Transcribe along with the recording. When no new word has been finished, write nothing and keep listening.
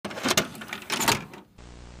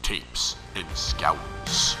Tapes and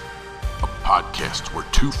Scowls, a podcast where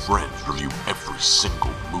two friends review every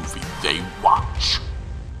single movie they watch.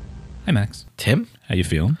 Hi, Max. Tim? How you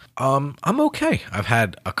feeling? I'm okay. I've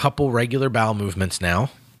had a couple regular bowel movements now.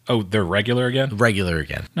 Oh, they're regular again? Regular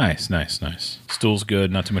again. Nice. Stool's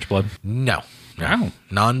good, not too much blood? No. Wow.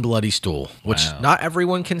 Non-bloody stool, which not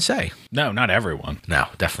everyone can say. No, not everyone. No,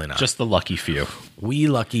 definitely not. Just the lucky few. We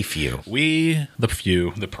lucky few. We, the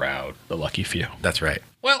few, the proud, the lucky few. That's right.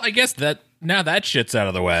 Well, I guess that now that shit's out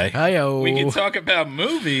of the way. Hi-yo. We can talk about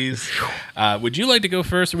movies. Would you like to go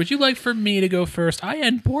first, or would you like for me to go first? I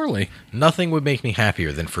end poorly. Nothing would make me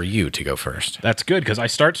happier than for you to go first. That's good, because I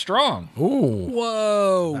start strong. Ooh.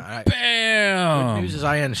 Whoa. Bam. Good news is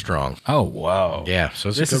I end strong. Oh, whoa. Yeah, so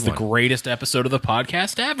it's This a is good the one. greatest episode of the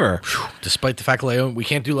podcast ever. Despite the fact Leon, we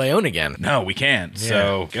can't do Leon again. No, we can't.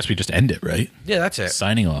 So I guess we just end it, right? Yeah, that's it.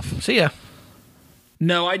 Signing off. See ya.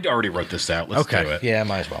 No, I already wrote this out. Let's do it. Yeah,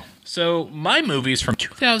 might as well. So my movie's from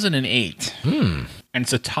 2008. And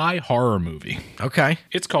it's a Thai horror movie. Okay.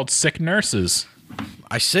 It's called Sick Nurses.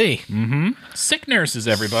 I see. Sick Nurses,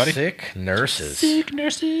 everybody. Sick nurses. Sick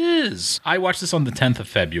Nurses. I watched this on the 10th of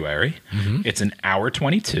February. It's an hour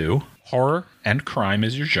 22. Horror and crime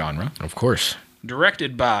is your genre. Of course.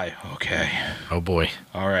 Directed by, Oh boy.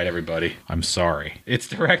 all right, everybody. I'm sorry. It's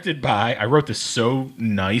directed by, I wrote this so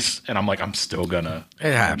nice, and I'm like, I'm still gonna.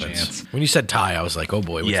 It happens. When you said Thai, I was like, oh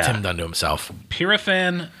boy, what's Yeah. Tim done to himself?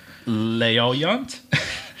 Pirafan Leoyant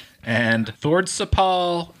and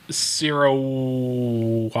Thordsapal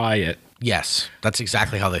Sirowayat. Yes, that's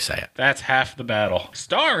exactly how they say it. That's half the battle.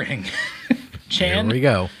 Starring Here we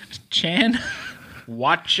go. Chan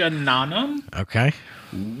Wachananam, Okay.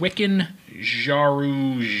 Wiccan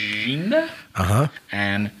Jarujinda,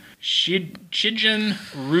 and Shijin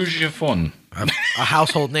Rujafun. A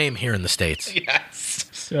household name here in the States. Yes.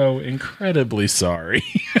 So incredibly sorry.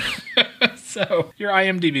 So, your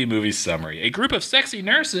IMDb movie summary. A group of sexy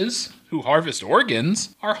nurses who harvest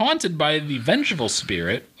organs are haunted by the vengeful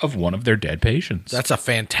spirit of one of their dead patients. That's a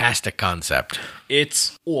fantastic concept.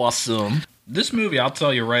 It's awesome. This movie, I'll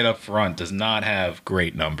tell you right up front, does not have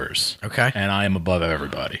great numbers. Okay. And I am above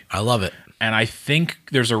everybody. I love it. And I think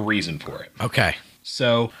there's a reason for it. Okay.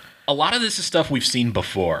 So, a lot of this is stuff we've seen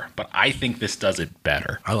before, but I think this does it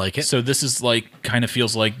better. I like it. So this is like, kind of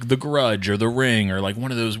feels like The Grudge or The Ring or like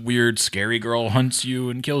one of those weird scary girl hunts you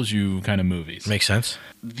and kills you kind of movies. Makes sense.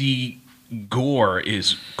 The gore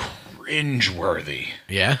is cringeworthy.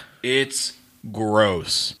 Yeah. It's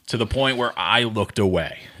gross to the point where I looked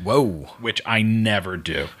away, Whoa. which I never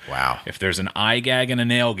do. Wow. If there's an eye gag and a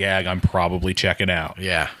nail gag, I'm probably checking out.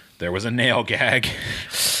 Yeah. There was a nail gag.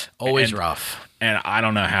 Always And- rough. And I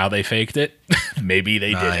don't know how they faked it. Maybe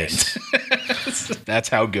they Nice. didn't. That's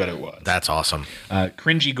how good it was. That's awesome.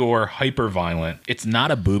 Cringy gore, hyper violent. It's not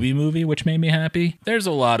a booby movie, which made me happy. There's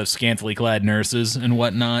a lot of scantily clad nurses and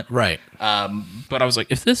whatnot. Right. But I was like,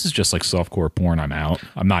 if this is just like softcore porn, I'm out.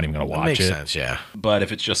 I'm not even going to watch Makes it. sense, yeah. But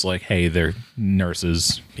if it's just like, hey, they're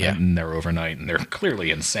nurses Yeah. and they're overnight and they're clearly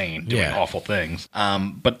insane doing Yeah. awful things.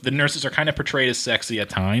 But the nurses are kind of portrayed as sexy at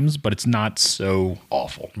times, but it's not so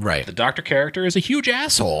awful. Right. The doctor character is a huge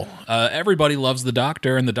asshole. Everybody loves the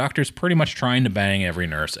doctor, and the doctor's pretty much trying to bang every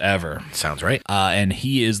nurse ever. Sounds right. And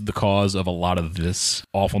he is the cause of a lot of this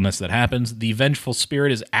awfulness that happens. The vengeful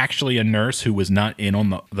spirit is actually a nurse who was not in on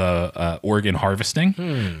the organ harvesting,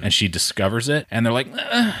 and she discovers it, and they're like,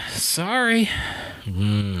 sorry.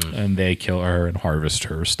 And they kill her and harvest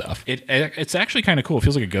her stuff. It's actually kind of cool. It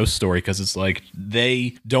feels like a ghost story because it's like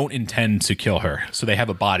they don't intend to kill her, so they have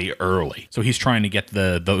a body early. So he's trying to get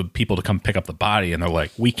the people to come pick up the body, and they're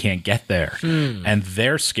like, we can't get there. And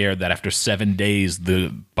they're scared that after 7 days, the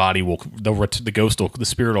body will, the ghost will, the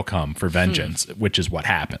spirit will come for vengeance, which is what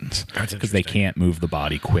happens because they can't move the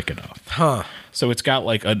body quick enough. Huh. So it's got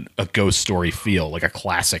like a ghost story feel, like a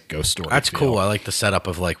classic ghost story. That's feel. cool. I like the setup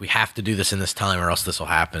of like, we have to do this in this time or else this will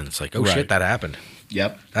happen. It's like, oh Right. shit, that happened.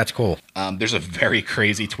 Yep. That's cool. There's a very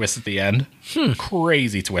crazy twist at the end.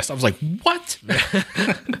 Crazy twist. I was like, what?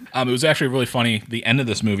 It was actually really funny. The end of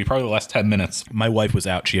this movie, probably the last 10 minutes, my wife was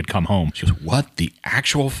out. She had come home. She goes, what the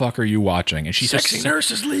actual fuck are you watching? And she Sexy said,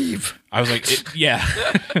 nurses leave. I was like, yeah.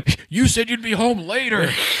 You said you'd be home later.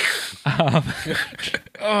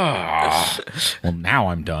 oh. Well, now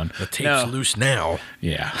I'm done. The tape's loose now.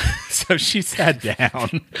 Yeah. So she sat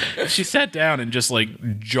down. She sat down and just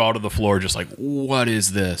like jaw to the floor, just like, what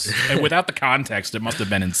is this? And without the context, it must have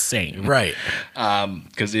been insane. Right.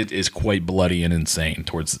 Because it is quite bloody and insane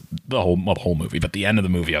towards the whole movie. But the end of the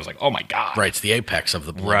movie, I was like, oh my God. Right. It's the apex of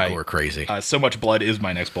the blood gore crazy. So much blood is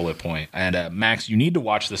my next bullet point. And Max, you need to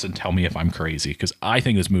watch this and tell me if I'm crazy, because I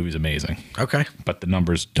think this movie's amazing. Okay. But the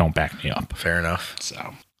numbers don't back me up. Fair enough.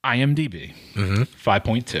 So IMDb,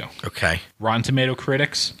 5.2. Okay. Rotten Tomato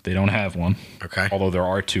critics, they don't have one. Okay. Although there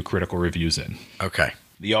are 2 critical reviews in. Okay.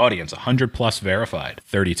 The audience, 100 plus verified,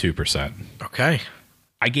 32%. Okay.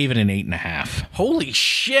 I gave it an 8.5. Holy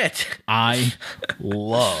shit. I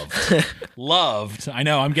loved. I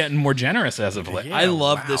know, I'm getting more generous as of late. Yeah, I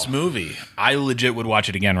love wow. this movie. I legit would watch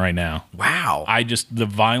it again right now. Wow. The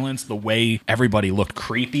violence, the way everybody looked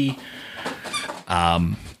creepy,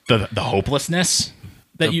 the hopelessness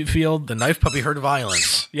that you feel. The knife puppy heard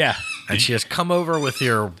violence. Yeah. And she has come over with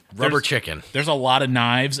your rubber chicken. There's a lot of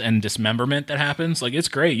knives and dismemberment that happens. Like, it's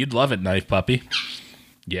great. You'd love it, Knife Puppy.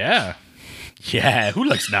 Yeah. Yeah. Who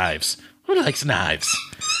likes knives? Who likes knives?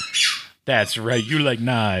 That's right. You like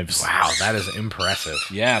knives. Wow, that is impressive.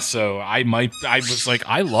 Yeah. So I was like,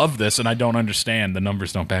 I love this and I don't understand. The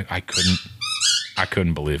numbers don't back. I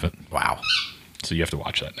couldn't believe it. Wow. So you have to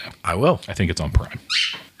watch that now. I will. I think it's on Prime.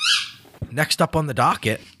 Next up on the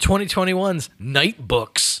docket, 2021's Night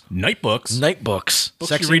Books. Night books. Night Books.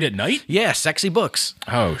 Books you read at night? Yeah, sexy books.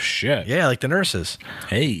 Oh, shit. Yeah, like the nurses.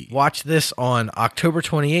 Hey. Watch this on October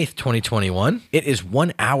 28th, 2021. It is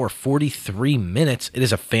 1 hour, 43 minutes. It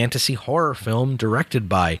is a fantasy horror film directed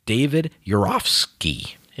by David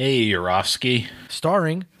Urofsky. Hey, Urofsky.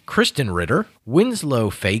 Starring Kristen Ritter,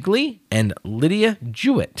 Winslow Fagley, and Lydia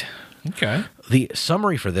Jewett. Okay. The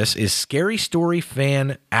summary for this is scary story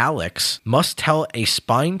fan Alex must tell a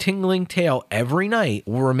spine-tingling tale every night,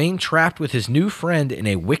 will remain trapped with his new friend in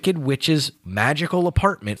a wicked witch's magical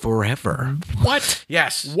apartment forever. What?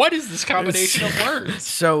 Yes. What is this combination of words?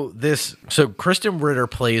 So Kristen Ritter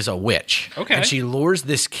plays a witch. Okay. And she lures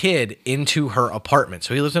this kid into her apartment.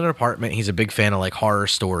 So he lives in an apartment. He's a big fan of like horror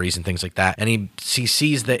stories and things like that. And he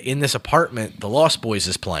sees that in this apartment, The Lost Boys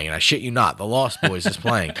is playing. And I shit you not, The Lost Boys is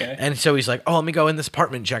playing. Okay. And so he's like, oh, let me go in this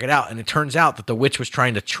apartment and check it out. And it turns out that the witch was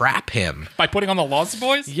trying to trap him. By putting on the Lost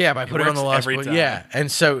Boys? Yeah, by putting on the Lost Boys. Yeah.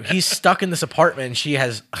 And so he's stuck in this apartment and she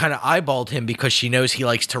has kind of eyeballed him because she knows he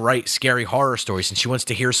likes to write scary horror stories and she wants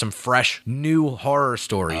to hear some fresh, new horror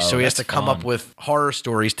stories. So he has to come up with horror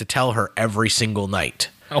stories to tell her every single night.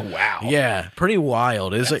 Oh, wow. Yeah, pretty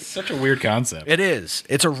wild. It's like Such a weird concept. it is.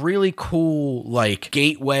 It's a really cool like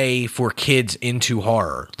gateway for kids into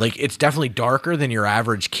horror. Like it's definitely darker than your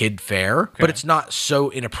average kid fare, but it's not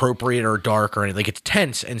so inappropriate or dark or anything. Like it's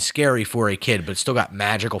tense and scary for a kid, but it's still got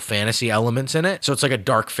magical fantasy elements in it. So it's like a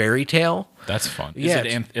dark fairy tale. That's fun.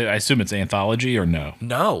 Yeah, I assume it's anthology or no?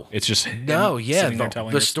 No. It's just No, yeah.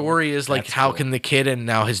 The story is like how can the kid and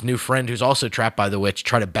now his new friend who's also trapped by the witch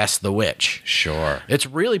try to best the witch. Sure. It's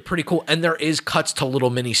really pretty cool. And there is cuts to little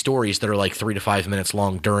mini stories that are like 3 to 5 minutes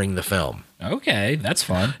long during the film. Okay, that's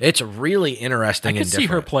fun. It's really interesting I and could see her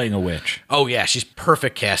different. playing a witch. Oh, yeah. She's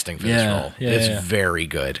perfect casting for this role. It's very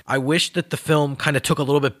good. I wish that the film kind of took a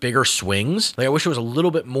little bit bigger swings. Like, I wish it was a little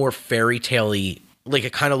bit more fairy tale-y. Like,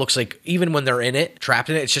 it kind of looks like, even when they're in it,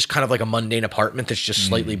 trapped in it, it's just kind of like a mundane apartment that's just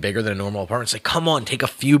slightly bigger than a normal apartment. It's like, come on, take a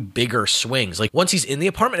few bigger swings. Like, once he's in the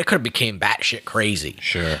apartment, it could have became batshit crazy.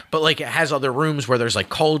 Sure. But, like, it has other rooms where there's, like,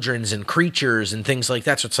 cauldrons and creatures and things like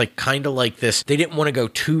that. So it's, like, kind of like this. They didn't want to go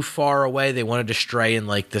too far away. They wanted to stray in,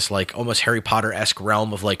 like, this, like, almost Harry Potter-esque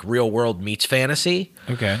realm of, like, real world meets fantasy.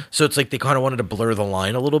 Okay. So it's like they kind of wanted to blur the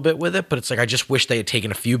line a little bit with it, but it's like I just wish they had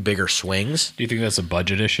taken a few bigger swings. Do you think that's a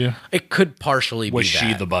budget issue? It could partially be Was she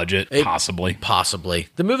that. the budget? Possibly. Possibly.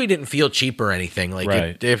 The movie didn't feel cheap or anything. Like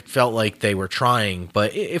Right. it felt like they were trying,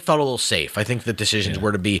 but it felt a little safe. I think the decisions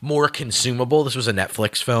were to be more consumable. This was a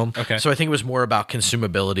Netflix film. Okay. So I think it was more about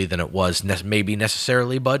consumability than it was maybe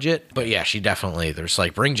necessarily budget. But yeah, she definitely, there's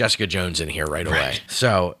like, bring Jessica Jones in here right away.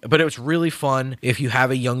 So, but it was really fun. If you have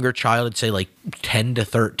a younger child, I'd say like 10 to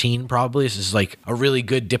 13 probably. This is like a really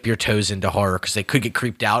good dip your toes into horror because they could get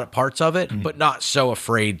creeped out at parts of it, but not so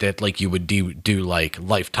afraid that like you would do like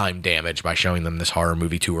lifetime damage by showing them this horror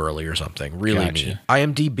movie too early or something. Really Gotcha. neat.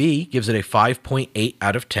 IMDb gives it a 5.8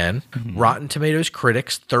 out of 10. Rotten Tomatoes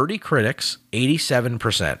critics, 30 critics,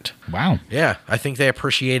 87%. Wow. Yeah, I think they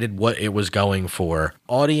appreciated what it was going for.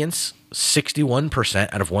 Audience,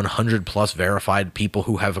 61% out of 100 plus verified people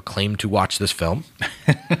who have a claim to watch this film.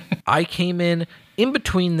 I came in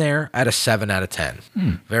between there at a 7 out of 10.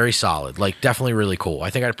 Very solid. Like, definitely really cool. I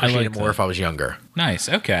think I'd appreciate it more if I was younger. Nice.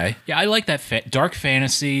 Okay. Yeah, I like that dark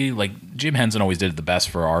fantasy. Like Jim Henson always did it the best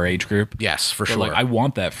for our age group. Yes, for But, sure. like, I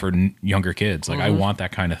want that for younger kids. Like I want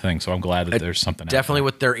that kind of thing. So I'm glad that there's something. Definitely out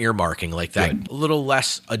with their earmarking, like that, Good. a little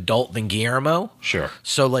less adult than Guillermo. there. Sure.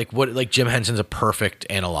 So like Jim Henson's a perfect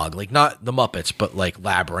analog, like not the Muppets, but like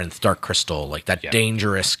Labyrinth, Dark Crystal, like that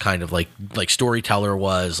dangerous kind of like Storyteller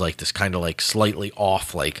was like this kind of like slightly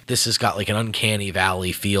off, like this has got like an uncanny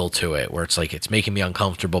valley feel to it, where it's like it's making me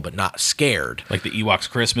uncomfortable but not scared. Like the Ewoks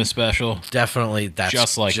Christmas special. Definitely, that's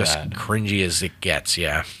Just like that. cringy as it gets.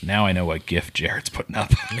 Yeah. Now I know what gift Jared's putting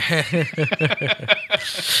up.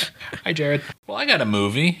 Hi, Jared. Well, I got a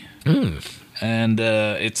movie. And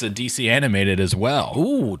it's a DC animated as well.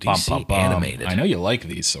 Ooh, DC animated. I know you like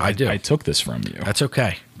these, so I do. I took this from you. That's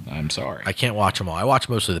okay. I'm sorry. I can't watch them all. I watch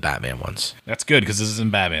mostly the Batman ones. That's good because this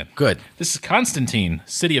isn't Batman. Good. This is Constantine,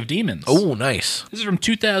 City of Demons. Oh, nice. This is from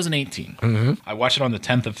 2018. I watched it on the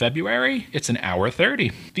 10th of February. It's an hour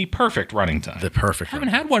 30. The perfect running time. The perfect. Haven't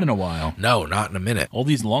had one in a while. No, not in a minute. All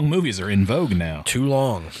these long movies are in vogue now. Too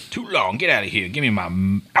long. Too long. Get out of here. Give me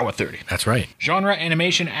my hour 30. That's right. Genre,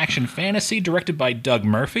 animation, action, fantasy, directed by Doug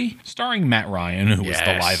Murphy, starring Matt Ryan, who was the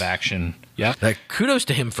Yes. live action. Yeah. Like, kudos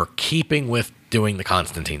to him for keeping with doing the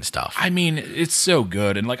Constantine stuff. I mean, it's so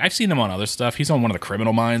good. And, like, I've seen him on other stuff. He's on one of the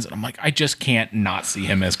Criminal Minds. And I'm like, I just can't not see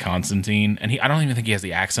him as Constantine. And I don't even think he has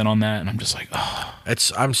the accent on that. And I'm just like, oh.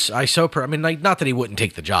 I mean, like, not that he wouldn't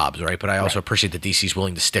take the jobs, right? But I also appreciate that DC's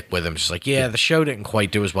willing to stick with him. It's just like, the show didn't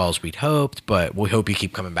quite do as well as we'd hoped, but we hope you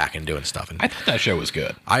keep coming back and doing stuff. And I thought that show was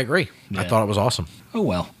good. I agree. I thought it was awesome. Oh,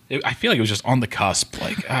 well. I feel like it was just on the cusp.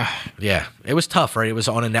 Like, Yeah, it was tough, right? It was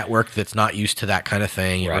on a network that's not used to that kind of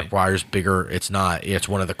thing. It Right. requires bigger. It's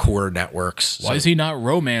one of the core networks. why is he not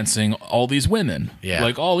romancing all these women? Yeah.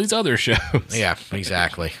 Like all these other shows. Yeah,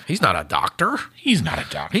 exactly. He's not a doctor. He's not a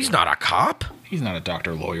doctor. He's not a cop. He's not a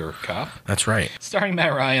doctor, lawyer, cop. That's right. Starring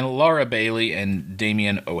Matt Ryan, Laura Bailey, and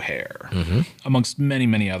Damian O'Hare, amongst many,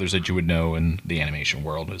 many others that you would know in the animation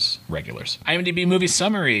world as regulars. IMDb movie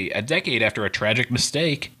summary: a decade after a tragic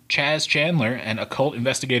mistake, Chaz Chandler and occult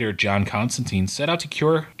investigator John Constantine set out to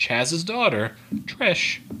cure Chaz's daughter,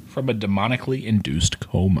 Trish, from a demonically induced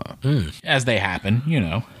coma. As they happen, you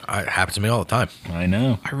know. It happens to me all the time. I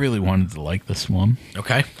know. I really wanted to like this one.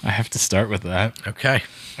 Okay. I have to start with that. Okay.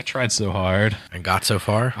 I tried so hard. And got so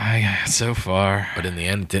far, I got so far. but in the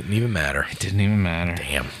end, it didn't even matter. It didn't even matter.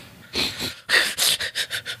 Damn.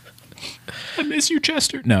 I miss you,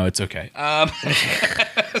 Chester. No, it's okay.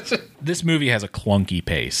 This movie has a clunky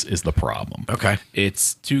pace is the problem. Okay.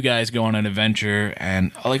 It's two guys go on an adventure,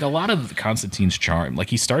 and like a lot of Constantine's charm, like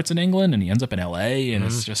he starts in England and he ends up in LA, and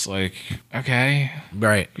it's just like, okay,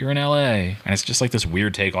 Right. you're in LA. And it's just like this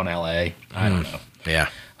weird take on LA. I don't know. Yeah.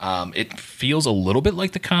 It feels a little bit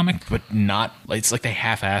like the comic, but not. It's like they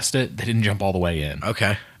half-assed it. They didn't jump all the way in.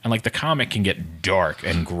 Okay. And like the comic can get dark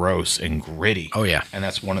and gross and gritty. Oh, yeah. And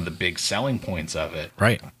that's one of the big selling points of it.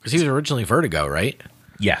 Right. Because he was originally Vertigo, right?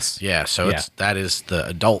 Yes. Yeah. So that is the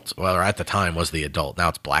adult. Well, or at the time was the adult. Now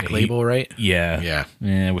it's Black Label, right? Yeah.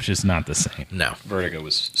 Yeah, which is not the same. No. Vertigo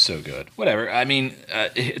was so good. Whatever. I mean,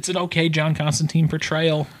 it's an okay John Constantine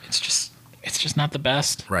portrayal. It's just not the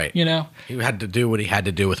best. Right. You know? He had to do what he had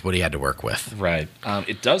to do with what he had to work with. Right.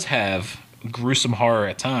 It does have gruesome horror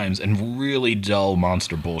at times and really dull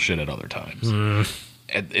monster bullshit at other times.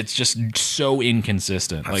 It's just so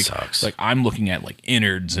inconsistent. That sucks. Like I'm looking at like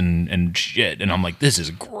innards and shit, and I'm like, this is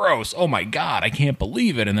gross. Oh my god, I can't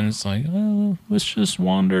believe it. And then it's like, oh, let's just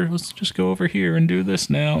wander. Let's just go over here and do this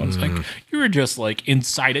now. And it's like you were just like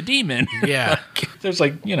inside a demon. Yeah. Like, there's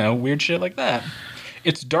like weird shit like that.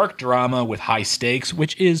 It's dark drama with high stakes,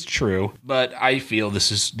 which is true, but I feel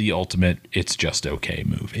this is the ultimate it's just okay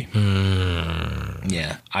movie.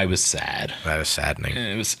 Yeah, I was sad. That is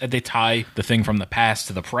saddening. They tie the thing from the past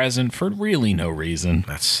to the present for really no reason.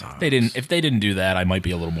 That sucks. If they didn't do that, I might be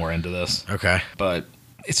a little more into this. Okay. But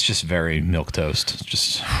it's just very milquetoast. It's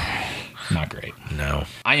just not great. No.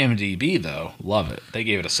 IMDb though, love it. They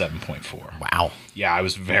gave it a 7.4. Wow. Yeah, I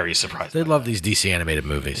was very surprised. They love these DC animated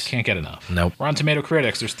movies. Can't get enough. Nope. Rotten Tomato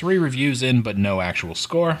Critics, there's 3 reviews in, but no actual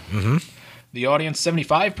score. The audience,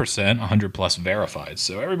 75%, 100 plus verified.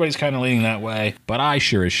 So everybody's kind of leaning that way. But I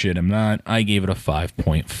sure as shit am not. I gave it a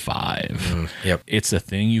 5.5. Yep. It's a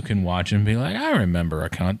thing you can watch and be like, I remember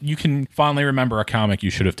you can finally remember a comic you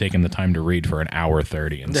should have taken the time to read for an hour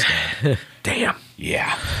 30 instead. Damn.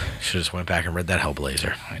 Yeah. Should have just went back and read that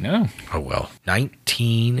Hellblazer. I know. Oh, well.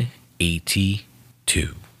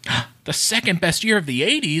 1982. The second best year of the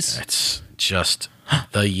 80s. That's just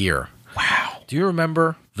the year. Wow. Do you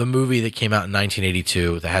remember the movie that came out in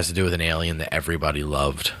 1982 that has to do with an alien that everybody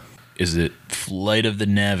loved? Is it Flight of the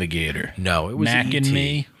Navigator. No, it was Mac E.T. and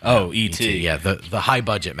Me. Oh, E.T. Yeah, the high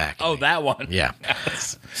budget Mac. and Oh, Me. that one. Yeah.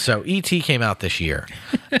 Yes. So E.T. came out this year.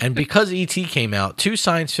 And because E.T. came out, two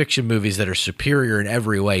science fiction movies that are superior in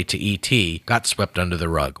every way to E.T. got swept under the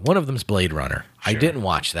rug. One of them's Blade Runner. I didn't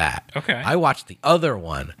watch that. Okay. I watched the other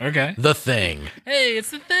one. Okay. The Thing. Hey, it's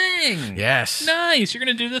The Thing. Yes. Nice. You're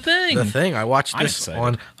going to do The Thing. The Thing. I watched I'm this excited.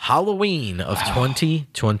 on Halloween of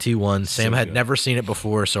 2021. Sam had good. never seen it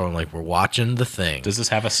before, so I'm like, we're watching The Thing. Does this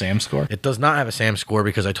have a Sam score? It does not have a Sam score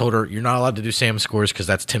because I told her you're not allowed to do Sam scores because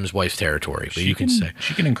that's Tim's wife's territory. But you can say.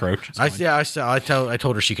 She can encroach. It's fine. I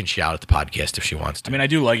told her she can shout at the podcast if she wants to. I mean, I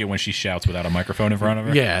do like it when she shouts without a microphone in front of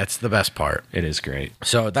her. Yeah, it's the best part. It is great.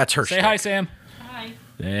 So that's her Say shtick. hi, Sam. Hi.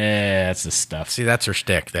 Yeah, that's the stuff. See, that's her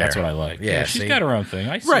shtick there. That's what I like. Yeah, she's see? got her own thing.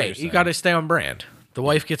 I see what Right, you're you saying. got to stay on brand. The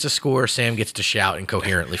wife gets a score, Sam gets to shout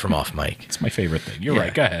incoherently from off mic. It's my favorite thing. You're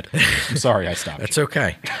right. Go ahead. I'm sorry I stopped. That's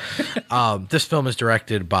okay. This film is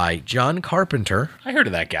directed by John Carpenter. I heard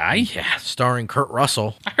of that guy. Yeah, starring Kurt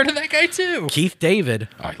Russell, I heard of that guy too. Keith David,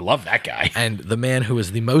 Oh, I love that guy. and the man who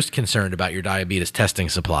is the most concerned about your diabetes testing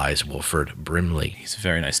supplies, Wilford Brimley. He's a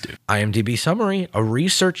very nice dude. IMDb summary: a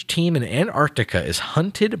research team in Antarctica is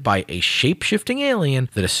hunted by a shape-shifting alien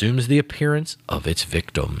that assumes the appearance of its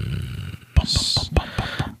victim.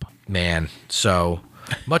 Man, so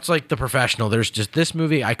much like The Professional, there's just this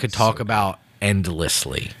movie I could talk about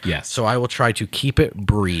endlessly. Yes. So I will try to keep it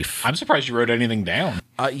brief. I'm surprised you wrote anything down.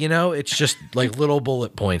 It's just like little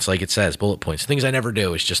bullet points, like it says, bullet points. Things I never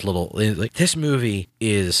do. It's just little. Like this movie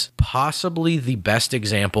is possibly the best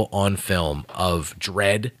example on film of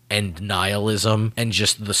dread and nihilism and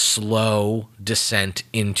just the slow descent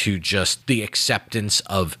into just the acceptance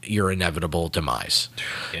of your inevitable demise.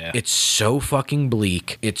 Yeah. It's so fucking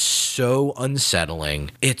bleak. It's so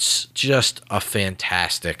unsettling. It's just a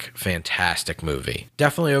fantastic, fantastic movie.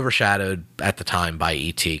 Definitely overshadowed at the time by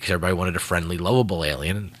E.T. because everybody wanted a friendly, lovable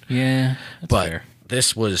alien. Yeah, that's But fair.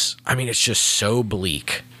 this was, it's just so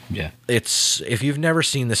bleak. Yeah. It's, if you've never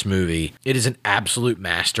seen this movie, it is an absolute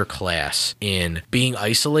masterclass in being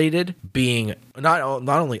isolated, being not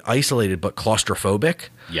only isolated, but claustrophobic.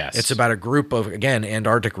 Yes. It's about a group of, again,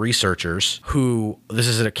 Antarctic researchers who, this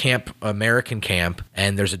is at a camp, American camp,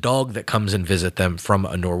 and there's a dog that comes and visit them from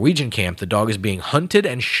a Norwegian camp. The dog is being hunted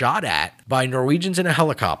and shot at by Norwegians in a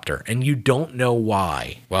helicopter, and you don't know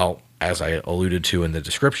why. Well, as I alluded to in the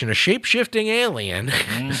description, a shape-shifting alien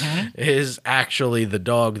is actually the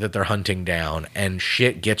dog that they're hunting down, and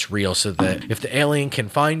shit gets real so that if the alien can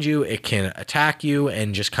find you, it can attack you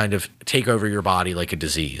and just kind of take over your body like a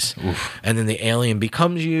disease. And then the alien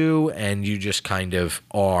becomes you, and you just kind of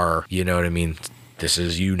are, you know what I mean? This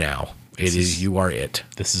is you now. You are it.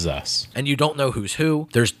 This is us. And you don't know who's who.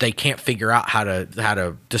 They can't figure out how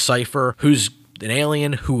to decipher who's an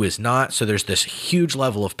alien, who is not. So there's this huge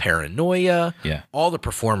level of paranoia. Yeah. All the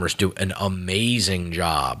performers do an amazing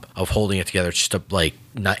job of holding it together. It's just like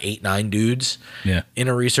 8-9 dudes in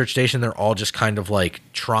a research station. They're all just kind of like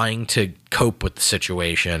trying to cope with the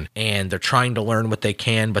situation, and they're trying to learn what they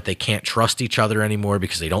can, but they can't trust each other anymore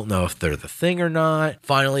because they don't know if they're the thing or not.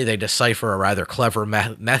 Finally, they decipher a rather clever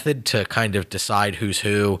method to kind of decide who's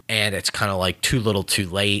who, and it's kind of like too little too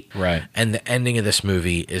late. Right. And the ending of this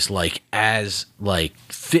movie is like I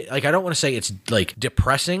don't want to say it's like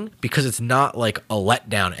depressing because it's not like a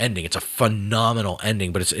letdown ending. It's a phenomenal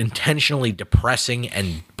ending, but it's intentionally depressing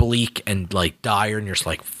and bleak and like dire, and you're just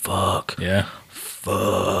like, fuck. Yeah.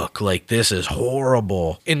 Fuck, like this is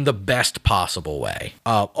horrible in the best possible way.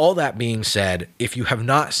 All that being said, if you have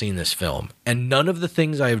not seen this film, and none of the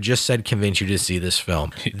things I have just said convince you to see this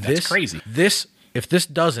film, That's crazy. If this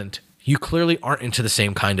doesn't, you clearly aren't into the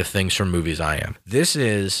same kind of things from movies I am. This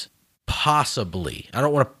is possibly, I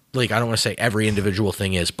don't want to say every individual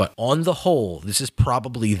thing is, but on the whole, this is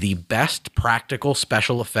probably the best practical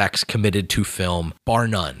special effects committed to film, bar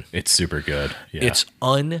none. It's super good. Yeah. It's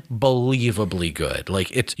unbelievably good.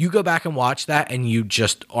 Like you go back and watch that and you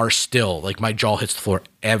just are still like, my jaw hits the floor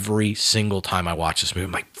every single time I watch this movie.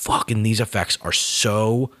 I'm like, fucking, these effects are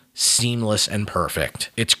so seamless and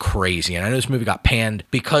perfect. It's crazy. And I know this movie got panned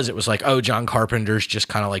because it was like, oh, John Carpenter's just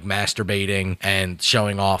kind of like masturbating and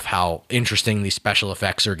showing off how interesting these special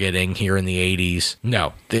effects are getting here in the 80s.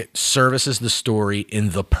 No, it services the story in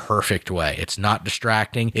the perfect way. It's not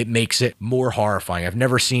distracting. It makes it more horrifying. I've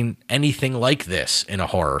never seen anything like this in a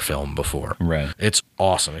horror film before. Right. It's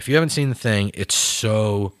awesome. If you haven't seen the thing, it's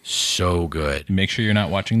so good. Make sure you're not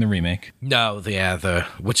watching the remake. No,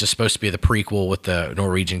 which is supposed to be the prequel with the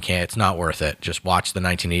Norwegian even can't. It's not worth it. Just watch the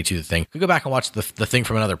 1982 The Thing. You go back and watch the Thing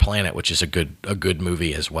from Another Planet, which is a good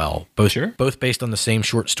movie as well. Both based on the same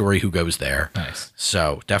short story, Who Goes There. Nice.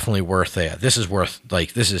 So definitely worth it. This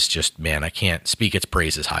is just, man, I can't speak its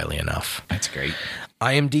praises highly enough. That's great.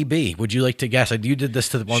 IMDb. Would you like to guess? You did this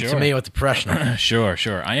to me with the professional. Sure.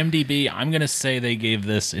 IMDb, I'm going to say they gave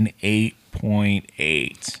this an 8.8.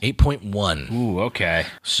 8.1. Ooh, okay.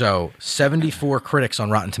 So 74 critics on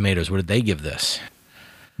Rotten Tomatoes. What did they give this?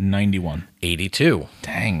 91. 82.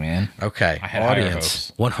 Dang, man. Okay. I had higher Audience.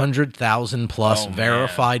 hopes. 100,000 plus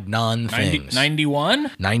verified non-things. 91?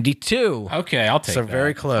 92. Okay, I'll take that. So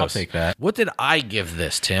very close. I'll take that. What did I give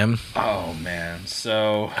this, Tim? Oh, man.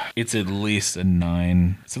 So it's at least a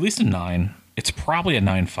 9. It's at least a 9. It's probably a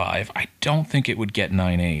 9.5. I don't think it would get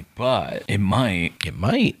 9.8, but it might. It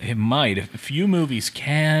might. It might. If a few movies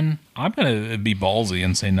can, I'm going to be ballsy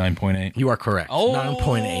and say 9.8. You are correct. Oh,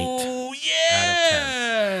 9.8. Yeah. Out of 10.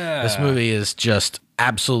 This movie is just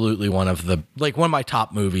absolutely one of my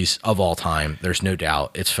top movies of all time. There's no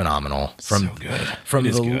doubt. It's phenomenal. So good. From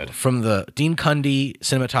the Dean Cundy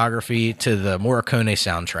cinematography to the Morricone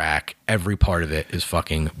soundtrack, every part of it is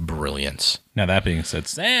fucking brilliance. Now, that being said,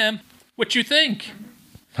 Sam, what you think?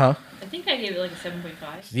 Huh? I think I gave it like a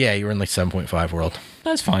 7.5. Yeah, you were in like 7.5 world.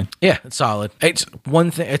 That's fine. Yeah, it's solid. It's one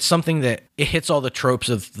thing. It's something that it hits all the tropes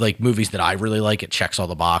of like movies that I really like. It checks all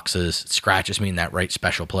the boxes. It scratches me in that right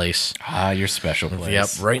special place. Ah, your special place.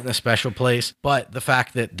 Yep, right in the special place. But the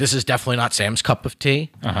fact that this is definitely not Sam's cup of tea,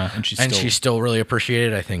 And she's still really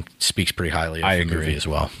appreciated, I think speaks pretty highly of the movie as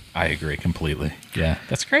well. I agree completely. Yeah,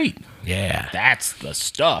 that's great. Yeah, That's the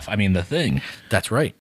stuff. I mean, The Thing. that's right.